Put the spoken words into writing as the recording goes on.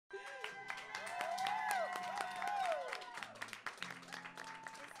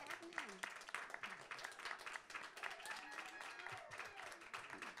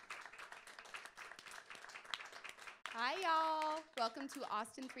Hi, y'all. Welcome to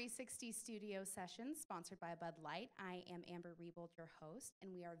Austin360 Studio Sessions, sponsored by Budlight. I am Amber Rebold, your host,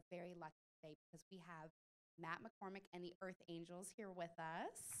 and we are very lucky today because we have Matt McCormack and the Earth Angels here with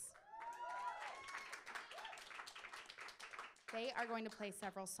us. They are going to play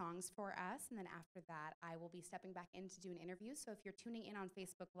several songs for us, and then after that, I will be stepping back in to do an interview. So if you're tuning in on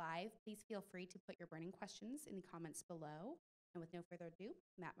Facebook Live, please feel free to put your burning questions in the comments below. And with no further ado,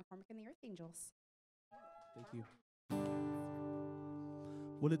 Matt McCormack and the Earth Angels. Thank you.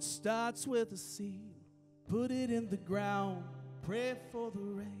 Well, it starts with a seed, put it in the ground, pray for the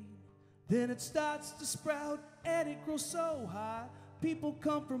rain. Then it starts to sprout and it grows so high. People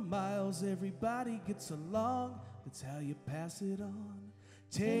come from miles, everybody gets along. That's how you pass it on.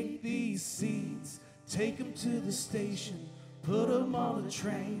 Take these seeds, take them to the station, put them on a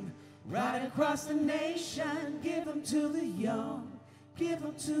train, ride across the nation. Give them to the young, give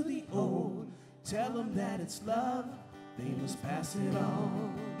them to the old. Tell them that it's love, they must pass it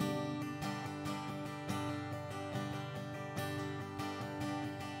on.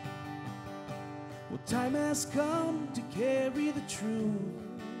 Well, time has come to carry the truth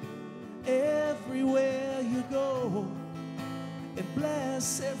everywhere you go, and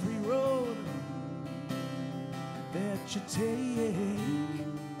bless every road that you take.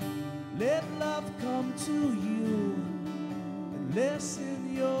 Let love come to you and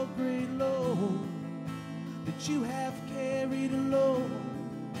lessen your great load that you have carried alone.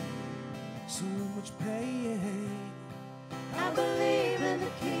 So much pain. I believe in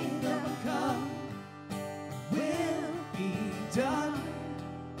the kingdom come will be done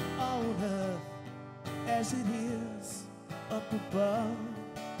on earth as it is up above.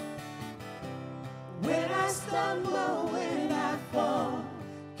 When I stumble, when I fall,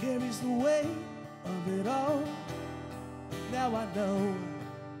 carries the weight of it all. Now I know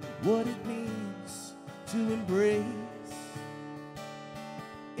what it means to embrace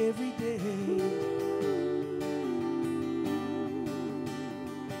every day.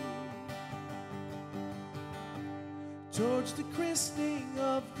 Towards the christening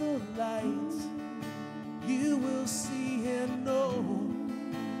of the lights, you will see and know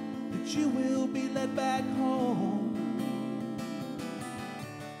that you will be led back home.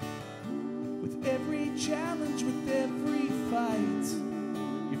 With every challenge, with every fight,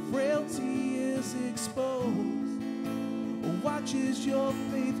 your frailty is exposed. Watch as your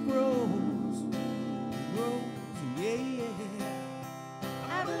faith grows, yeah, yeah.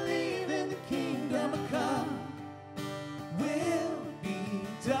 I believe in the kingdom come will be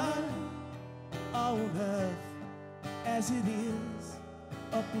done on earth as it is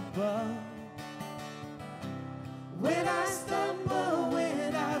up above. When I stumble,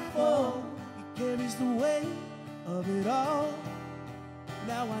 when I fall, He carries the weight of it all.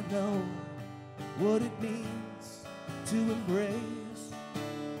 Now I know what it means to embrace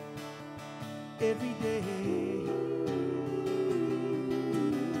every day.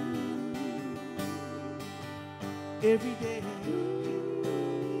 Every day.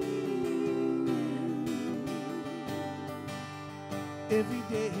 Every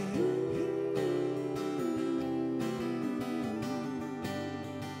day.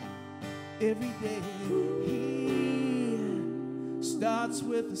 Every day. He starts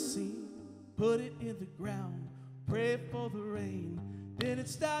with a seed, put it in the ground, pray for the rain. Then it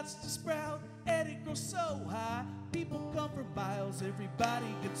starts to sprout and it grows so high. People come from miles,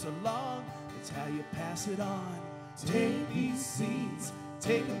 everybody gets along. That's how you pass it on. Take these seeds,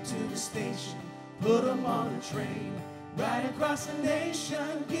 take them to the station, put them on a train, ride across the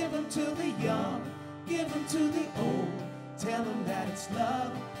nation. Give them to the young, give them to the old. Tell them that it's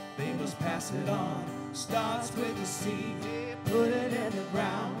love, they must pass it on. Starts with a seed, put it in the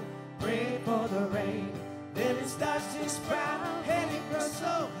ground, pray for the rain. Then it starts to sprout and it grows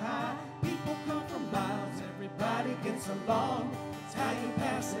so high. People come from miles, everybody gets along. That's how you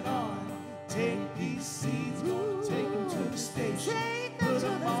pass it on. Take these seeds, take them to the station, put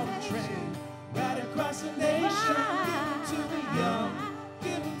them on the train, ride across the nation. Give them to the young,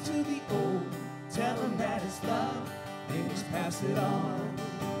 give them to the old. Tell them that it's love, they must pass it on.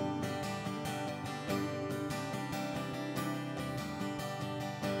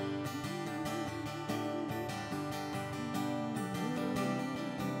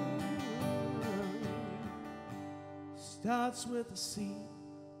 Starts with a seed,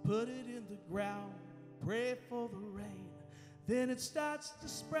 put it in the ground, pray for the rain. Then it starts to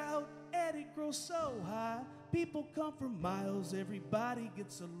sprout and it grows so high. People come from miles, everybody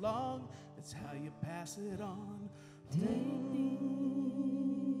gets along. That's how you pass it on.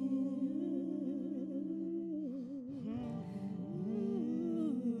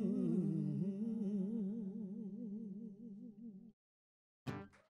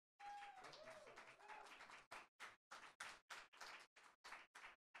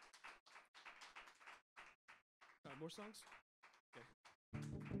 More songs? Okay.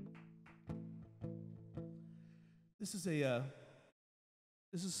 This is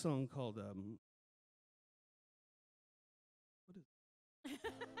a song called what is it?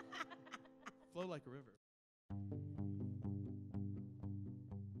 Flow Like a River.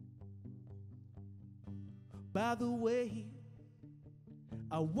 By the way,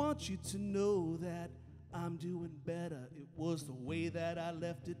 I want you to know that I'm doing better. It was the way that I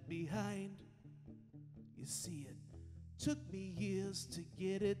left it behind. You see, it took me years to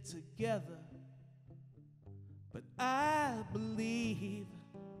get it together, but I believe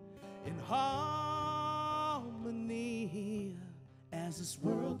in harmony. As this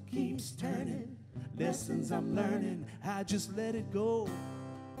world keeps turning, lessons I'm learning, I just let it go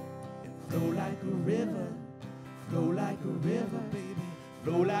and flow like a river, flow like a river, baby,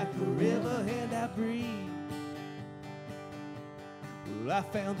 flow like a river, and I breathe. Well, I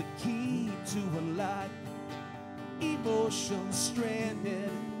found the key to unlock emotions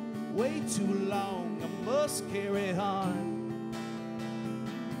stranded way too long. I must carry on,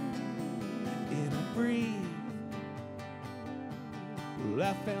 and I breathe. Well,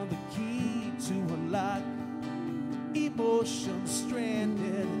 I found the key to unlock emotions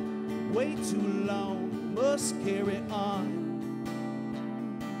stranded way too long. Must carry on.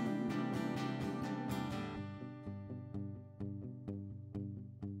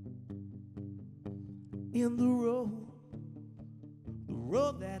 In the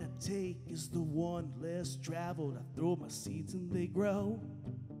road that I take is the one less traveled. I throw my seeds and they grow.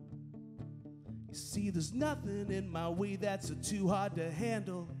 You see, there's nothing in my way that's too hard to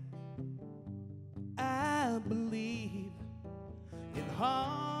handle. I believe in harmony.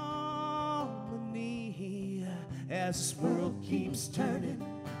 As this world keeps turning,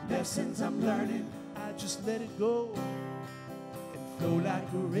 lessons I'm learning, I just let it go and flow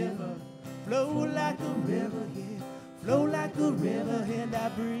like a river, flow like a river, yeah, flow like a river, and I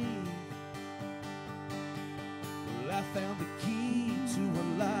breathe. Well, I found the key to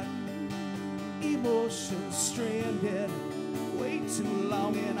unlock emotions stranded way too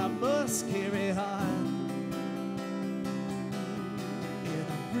long, and I must carry on, and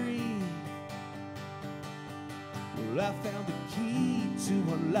I breathe. Well, I found the key to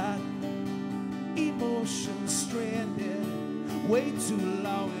unlock emotions stranded way too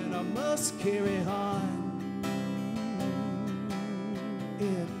long, and I must carry on,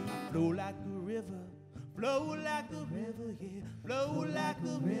 and I flow like a river, flow like a river, yeah, flow like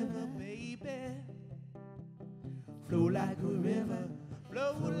a river, baby. Flow like a river,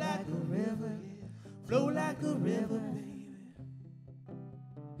 flow like a river, yeah, flow like a river, baby.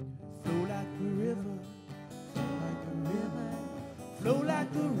 Flow like a river, flow like a river, flow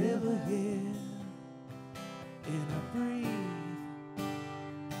like a river, yeah, and I breathe.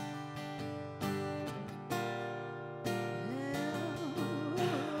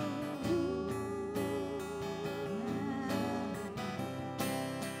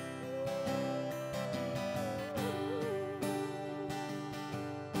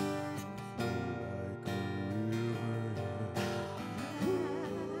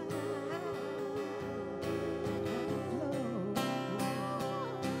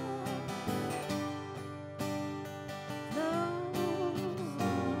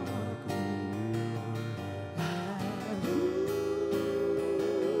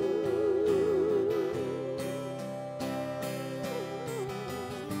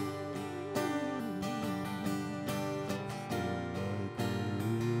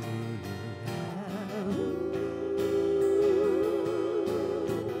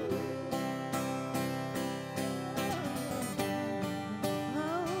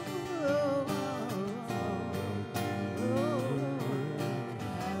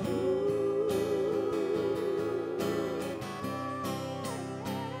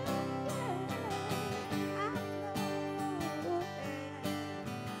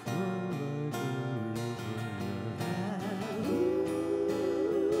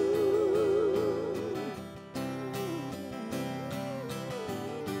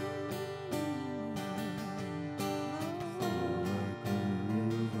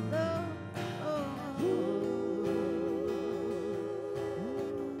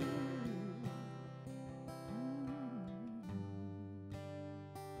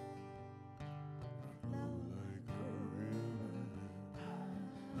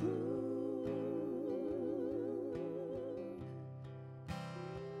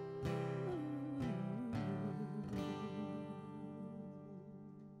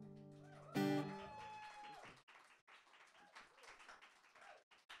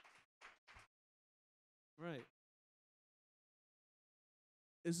 Right.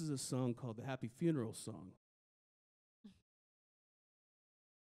 This is a song called the Happy Funeral Song.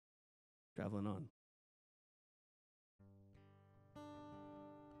 traveling on.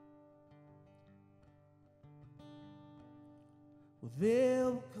 Well, there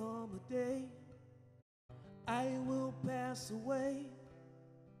will come a day I will pass away.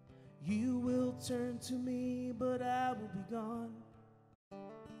 You will turn to me, but I will be gone.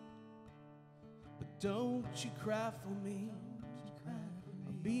 But don't you cry for me.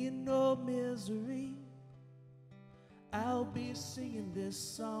 I'll be in no misery. I'll be singing this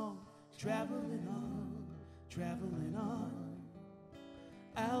song, traveling on, traveling on.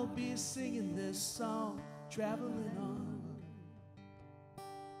 I'll be singing this song, traveling on.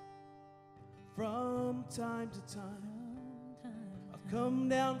 From time to time, I'll come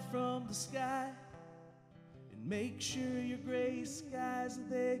down from the sky and make sure your gray skies,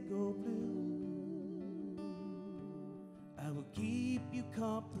 they go blue. I will keep you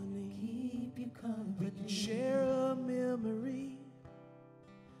company, we can share a memory.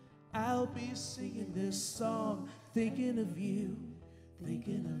 I'll be singing this song, thinking of you,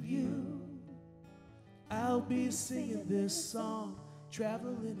 thinking of you. I'll be singing this song,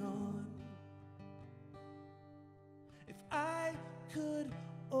 traveling on. If I could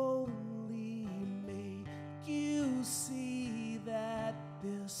only make you see that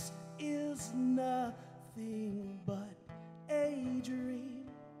this is nothing but a dream.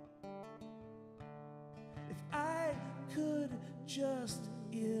 If I could just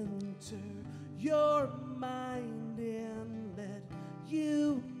enter your mind and let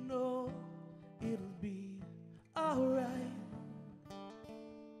you know it'll be alright.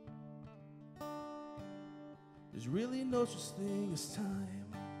 There's really no such thing as time.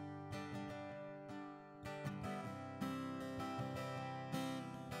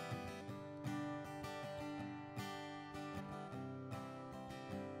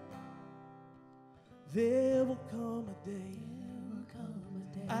 There will come a day,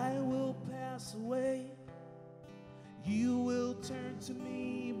 I will pass away. You will turn to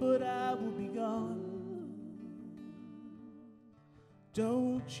me, but I will be gone.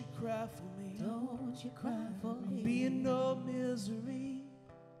 Don't you cry for me. Don't you cry for me. I'll be in no misery.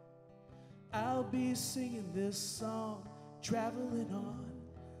 I'll be singing this song, traveling on,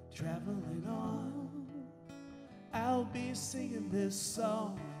 traveling on. I'll be singing this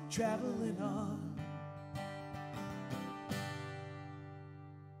song, traveling on.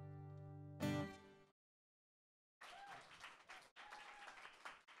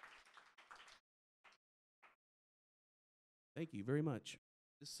 Thank you very much.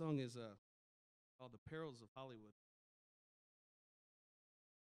 This song is called The Perils of Hollywood.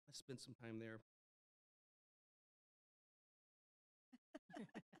 I spent some time there.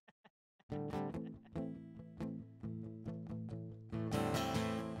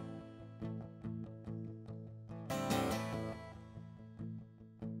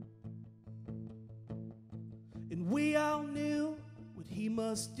 And we all knew what he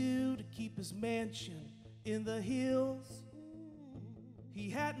must do to keep his mansion in the hills. He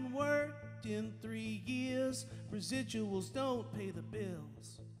hadn't worked in 3 years. Residuals don't pay the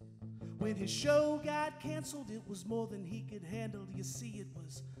bills. When his show got canceled, it was more than he could handle. You see, it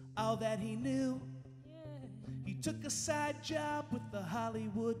was all that he knew. He took a side job with the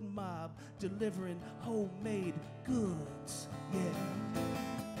Hollywood mob, delivering homemade goods. Yeah.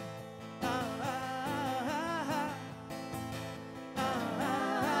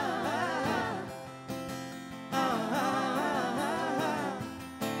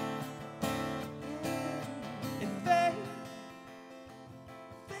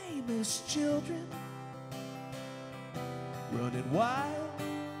 Children running wild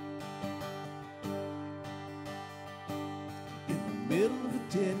in the middle of a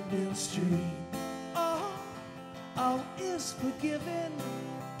dead-end street. All is forgiven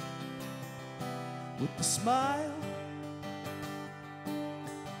with a smile.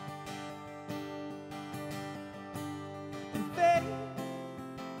 And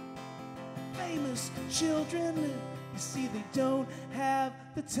famous children, you see, they don't have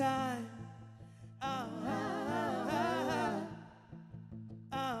the time.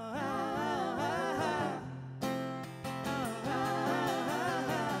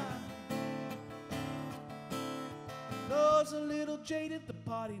 Those a little jaded, the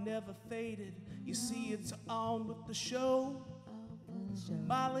party never faded. You see, it's on with the show.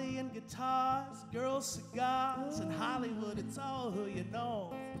 Molly and guitars, girls, cigars, and Hollywood, it's all who you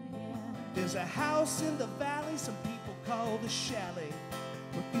know. There's a house in the valley some people call the chalet,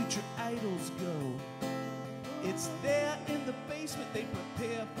 where future idols go. It's there in the basement, they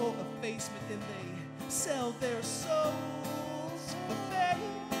prepare for effacement, and they sell their souls for fame.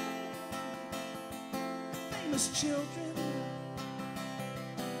 Famous children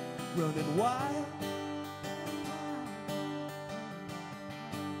running wild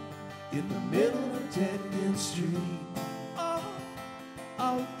in the middle of a dead-end street.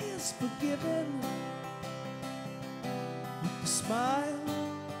 All is forgiven with a smile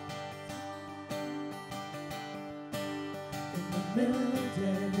in the middle of a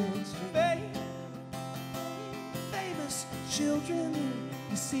dead-end street. Famous children,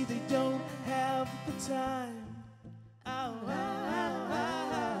 you see they don't have the time. Ow, ow, ow,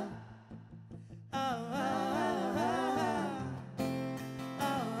 ow. Ow, ow, ow, ow.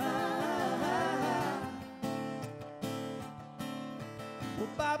 Ow, ow, ow. Well,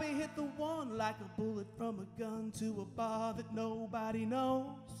 Bobby hit the one like a bullet from a gun to a bar that nobody knows.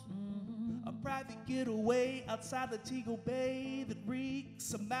 A private getaway outside the Tego Bay that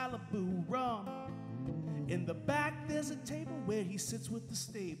reeks of Malibu rum. In the back there's a table where he sits with the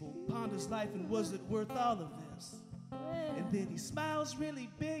stable, ponders life and was it worth all of this? And then he smiles really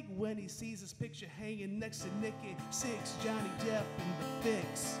big when he sees his picture hanging next to Nicky Six, Johnny Depp, and the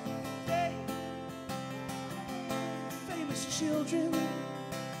Fix. They, famous children,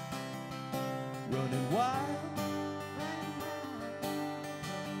 running wild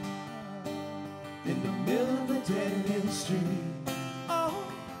in the middle of a dead-end street.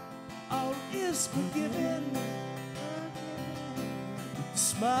 All is forgiven with a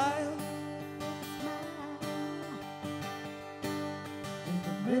smile in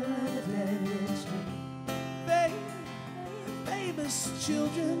the middle of a dead-end street. Famous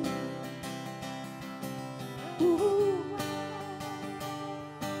children, ooh,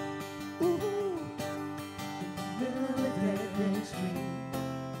 ooh, in the middle of a dead-end street.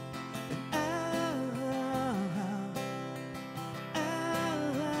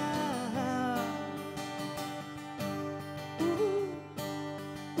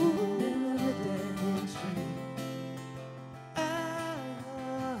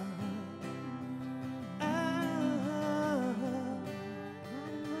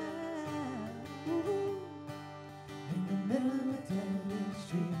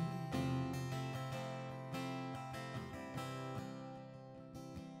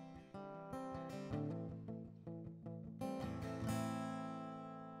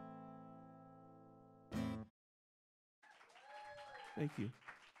 Thank you.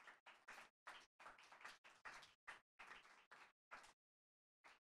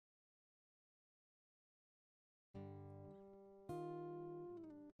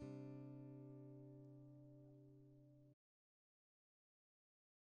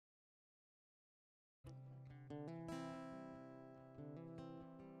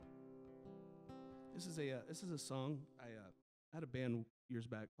 This is a song I had a band years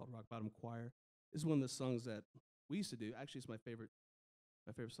back called Rock Bottom Choir. This is one of the songs that we used to do. Actually, it's my favorite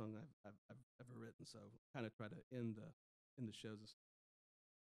song I've ever written. So kind of try to end the shows.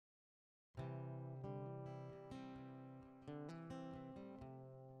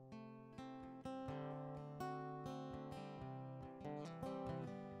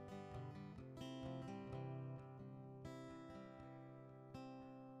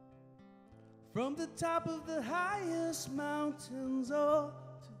 From the top of the highest mountains, oh,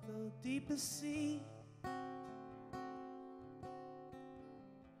 to the deepest sea.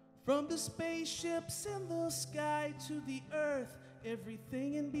 From the spaceships in the sky to the earth,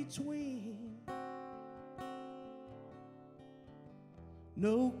 everything in between.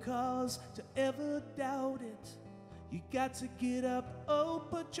 No cause to ever doubt it. You got to get up, oh,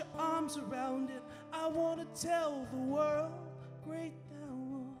 put your arms around it. I want to tell the world, great thou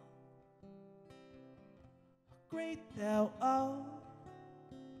art, great thou art.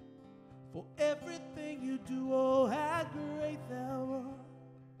 For everything you do, oh, how great thou art.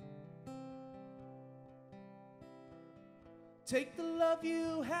 Take the love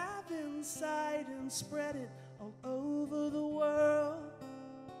you have inside and spread it all over the world.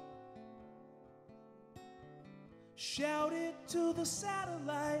 Shout it to the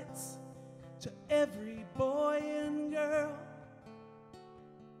satellites, to every boy and girl.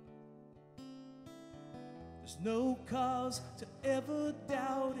 There's no cause to ever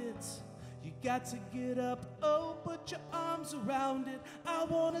doubt it. You got to get up, oh, put your arms around it. I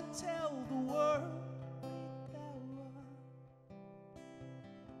want to tell the world.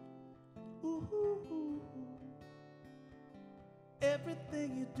 Ooh,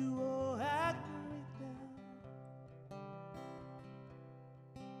 everything you do, oh, how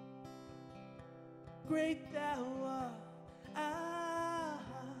great thou, great thou art, ah,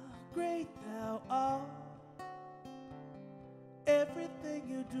 great thou art. Everything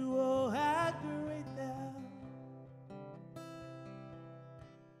you do, oh, how great thou.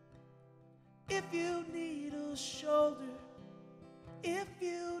 If you need a shoulder, if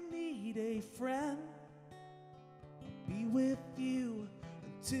you need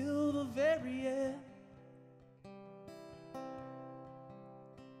till the very end.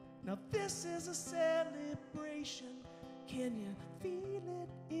 Now this is a celebration. Can you feel it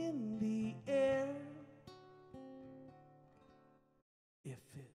in the air? If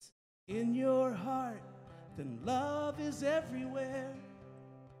it's in your heart, then love is everywhere.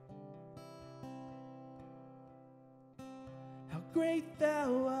 How great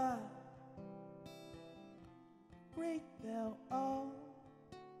thou art, great thou art,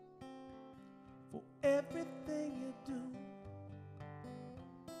 for everything you do.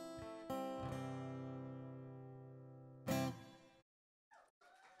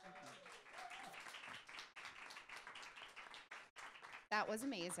 That was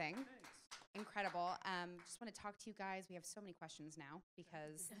amazing. Thanks. Incredible. Just want to talk to you guys. We have so many questions now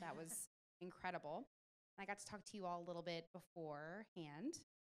because that was incredible. I got to talk to you all a little bit beforehand,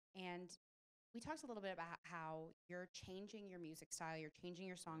 and we talked a little bit about how you're changing your music style, you're changing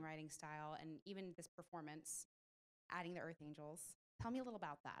your songwriting style, and even this performance, adding the Earth Angels. Tell me a little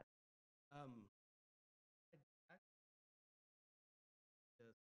about that. I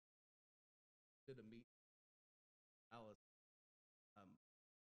did a meet Alice.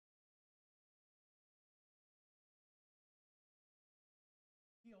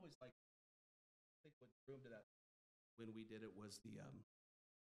 He always liked. I think what drew him to that when we did it was the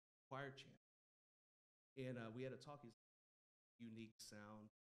choir chant, and we had a talk. He's unique sound.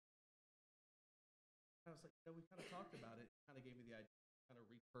 I was like, we kind of talked about it. Kind of gave me the idea, kind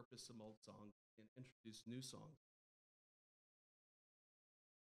of repurpose some old songs and introduce new songs.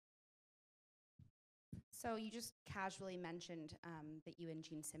 So you just casually mentioned that you and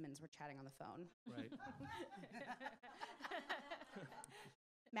Gene Simmons were chatting on the phone. Right.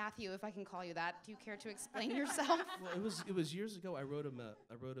 Matthew, if I can call you that, do you care to explain yourself? Well, it was years ago. I wrote him an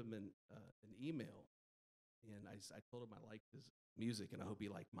email, and I told him I liked his music and I hope he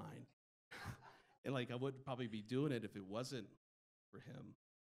liked mine. And like I wouldn't probably be doing it if it wasn't for him.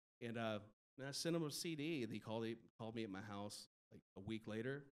 And I sent him a CD, and he called me at my house like a week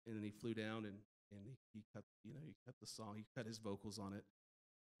later, and then he flew down and he cut the song, he cut his vocals on it,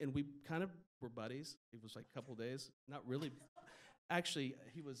 and we kind of were buddies. It was like a couple days, not really. Actually,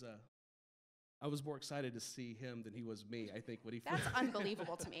 he was. I was more excited to see him than he was me. I think when he. That's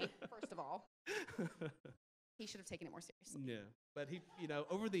unbelievable to me. First of all, he should have taken it more seriously. Yeah, but he,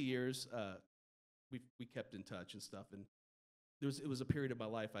 over the years, we kept in touch and stuff, and it was a period of my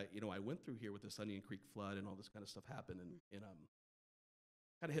life. I went through here with this Onion Creek flood and all this kind of stuff happened, and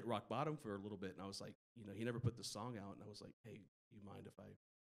kind of hit rock bottom for a little bit. And I was like, he never put the song out, and I was like, hey, do you mind if I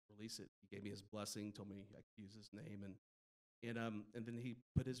release it? He gave me his blessing, told me I could use his name, and then he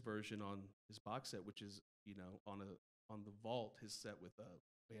put his version on his box set, which is on the vault, his set with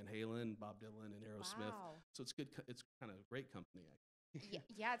Van Halen, Bob Dylan, and Aerosmith. Wow. So it's good. It's kind of great company.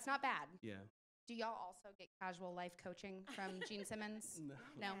 Yeah, it's not bad. Yeah. Do y'all also get casual life coaching from Gene Simmons?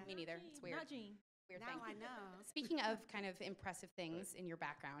 No, me neither. It's weird. Not Gene. Weird Now thing. I know. Speaking of kind of impressive things in your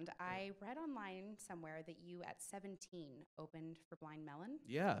background, I read online somewhere that you at 17 opened for Blind Melon.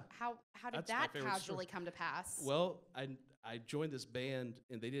 Yeah. How did That's my that favorite casually story. come to pass? Well, I joined this band,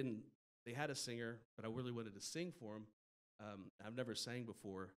 and they had a singer, but I really wanted to sing for him. I've never sang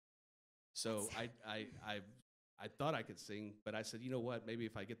before, so I thought I could sing, but I said, you know what, maybe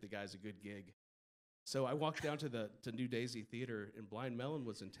if I get the guys a good gig. So I walked down to New Daisy Theater, and Blind Melon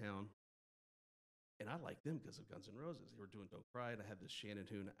was in town, and I liked them because of Guns N' Roses. They were doing Don't Cry, and I had this Shannon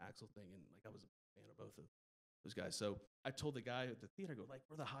Hoon Axl thing, and like I was a fan of both of those guys. So I told the guy at the theater, I go, like,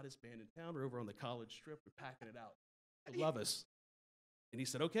 we're the hottest band in town. We're over on the College Strip. We're packing it out. They love us. And he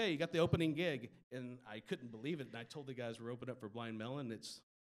said, okay, you got the opening gig. And I couldn't believe it. And I told the guys we're opening up for Blind Melon.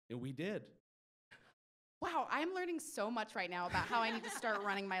 And we did. Wow, I'm learning so much right now about how I need to start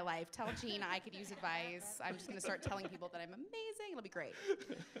running my life. Tell Gene I could use advice. I'm just going to start telling people that I'm amazing. It'll be great.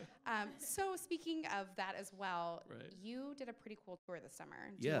 So speaking of that as well, Right. You did a pretty cool tour this summer.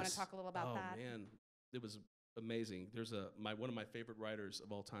 Do you want to talk a little about that? Oh, man. It was amazing. There's one of my favorite writers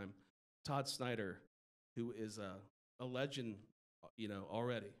of all time, Todd Snyder, who is a legend,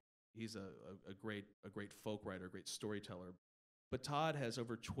 already. He's a great folk writer, a great storyteller. But Todd has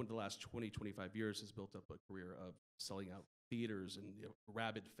over the last 20, 25 years has built up a career of selling out theaters and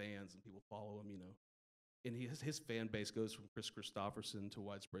rabid fans, and people follow him, And his fan base goes from Chris Christopherson to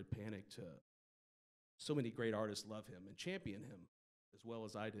Widespread Panic to so many great artists love him and champion him as well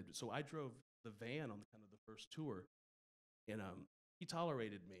as I did. So I drove the van on kind of the first tour, and he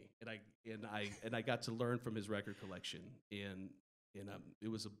tolerated me, and I got to learn from his record collection, and it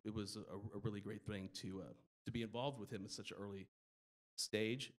was a really great thing to be involved with him at such an early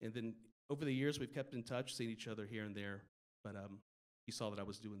stage. And then over the years we've kept in touch, seen each other here and there. But he saw that I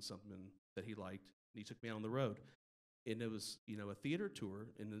was doing something that he liked, and he took me out on the road. And it was, a theater tour,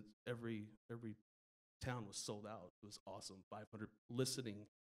 and every town was sold out. It was awesome. 500 listening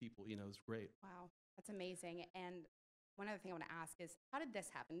people, it was great. Wow, that's amazing. And one other thing I want to ask is, how did this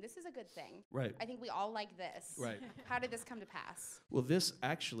happen? This is a good thing. Right. I think we all like this. Right. How did this come to pass? Well, this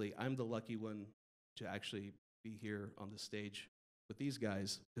actually, I'm the lucky one to actually be here on the stage with these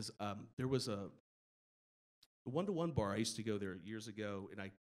guys, because there was a one-to-one bar. I used to go there years ago,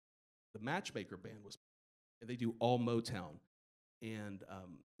 and the Matchmaker band and they do all Motown, and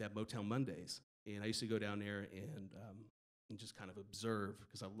they have Motown Mondays, and I used to go down there and just kind of observe,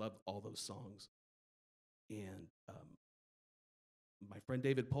 because I loved all those songs. And my friend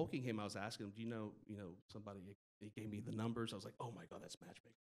David Polkingham, I was asking him, do you know somebody? He gave me the numbers. I was like, oh my God, that's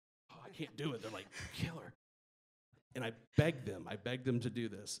Matchmaker. Oh, I can't do it. They're like, killer. And I begged them to do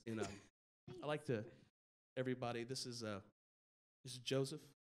this. And I like to, everybody, this is Joseph.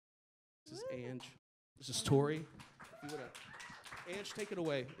 This is Ange. This is Tori. If you wanna, Ange, take it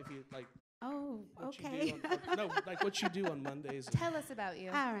away if you like. Oh, what okay. You do on, no, like what you do on Mondays. Tell us about you.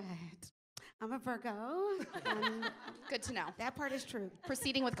 All right. I'm a Virgo. Good to know. That part is true.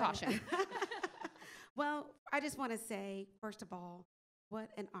 Proceeding with caution. Well, I just want to say, first of all, what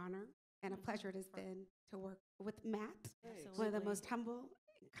an honor and a pleasure it has been to work with Matt, one of the most humble,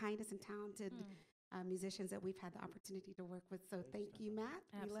 kindest, and talented musicians that we've had the opportunity to work with. So thank you, Matt.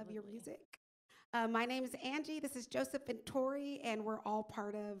 Absolutely. We love your music. My name is Angie. This is Joseph and Tori, and we're all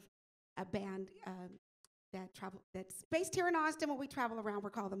part of a band that's based here in Austin. When we travel around, we're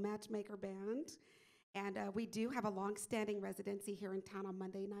called the Matchmaker Band. And we do have a long-standing residency here in town on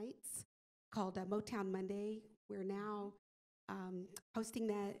Monday nights called Motown Monday. We're now hosting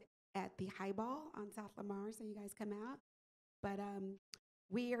that at the Highball on South Lamar, so you guys come out. But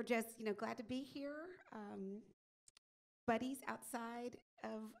we are just, glad to be here. Buddies outside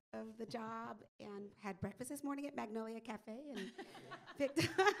of the job, and had breakfast this morning at Magnolia Cafe and picked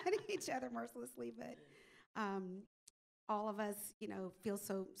on each other mercilessly. But all of us, feel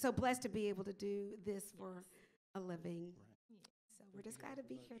so blessed to be able to do this for a living. Right. So we're just glad to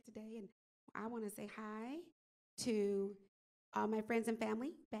be here today. And I want to say hi to all my friends and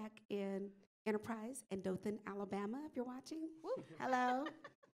family back in Enterprise and Dothan, Alabama, if you're watching. Woo. Hello.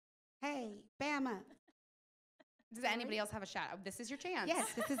 Hey, Bama. Does anybody else have a shout out? This is your chance. Yes,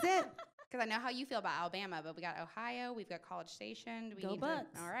 this is it. Because I know how you feel about Alabama, but we got Ohio, we've got College Station. Do we Go need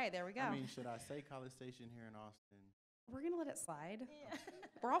Bucks. All right, there we go. I mean, should I say College Station here in Austin? We're going to let it slide. Yeah.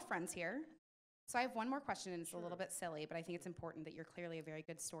 We're all friends here. So I have one more question, and it's a little bit silly, but I think it's important that you're clearly a very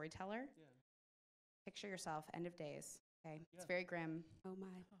good storyteller. Yeah. Picture yourself, end of days, okay? Yeah. It's very grim, Oh, my.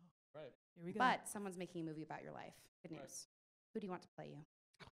 Right. Here we go. but someone's making a movie about your life. Good news. Right. Who do you want to play you?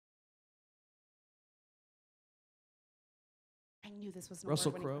 I knew this was an Russell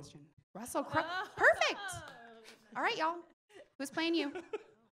award-winning Crowe. question. Russell Crowe. Perfect. All right, y'all. Who's playing you?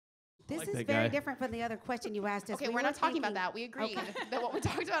 This like is that very guy. different from the other question you asked us. Okay, We we're were not talking about thinking- that. We agreed Okay. that what we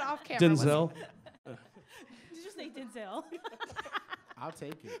talked about off camera was Denzel. Did you say Denzel? I'll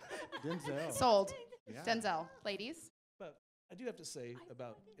take it. Denzel. sold. Yeah. Denzel. Ladies. But I do have to say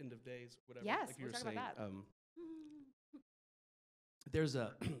about End of Days, whatever. Yes, like you we'll were talk saying. about that. There's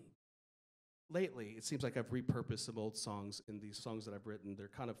a lately, it seems like I've repurposed some old songs, and these songs that I've written, they're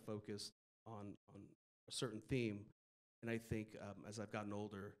kind of focused on a certain theme. And I think as I've gotten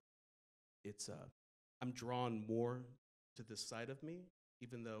older, it's I'm drawn more to this side of me,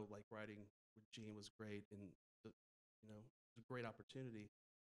 even though like writing with Gene was great and it was a great opportunity.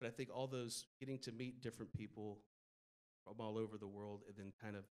 But I think all those getting to meet different people from all over the world and then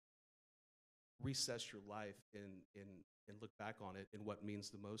kind of recess your life and look back on it and what means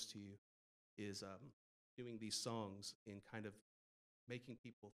the most to you is doing these songs and kind of making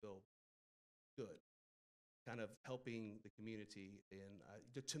people feel good, kind of helping the community.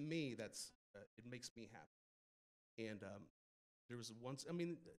 And to me, that's it makes me happy. And there was once, I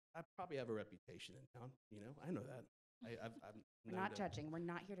mean, I probably have a reputation in town, I know that. I'm We're known not to- judging. We're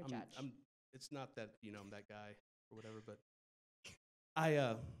not here to judge. it's not that, I'm that guy or whatever, but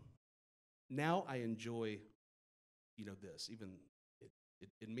I now I enjoy, this, even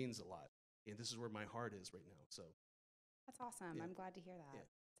it means a lot. And this is where my heart is right now. So That's awesome. Yeah. I'm glad to hear that. Yeah.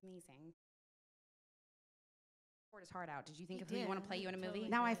 It's amazing. Poured his heart out. Did you think He of who you want to did. play you in a movie? Totally.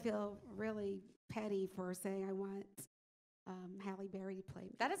 Now I Good. feel really petty for saying I want Halle Berry to play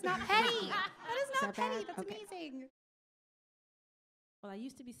me. That is not petty. That is Is not that petty. bad? That's Okay. amazing. Well, I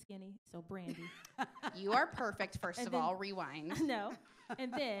used to be skinny, so Brandy. You are perfect, first And of then- all. Rewind. No.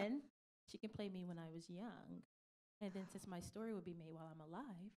 And then she can play me when I was young. And then since my story will be made while I'm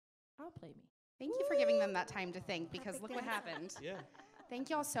alive, I'll play me. Thank you for giving them that time to think, because Perfect look what answer. happened. Yeah. Thank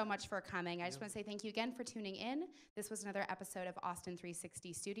you all so much for coming. I just want to say thank you again for tuning in. This was another episode of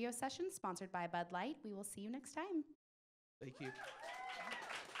Austin360 Studio Sessions, sponsored by Budlight. We will see you next time. Thank you.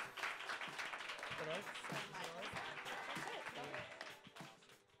 So much.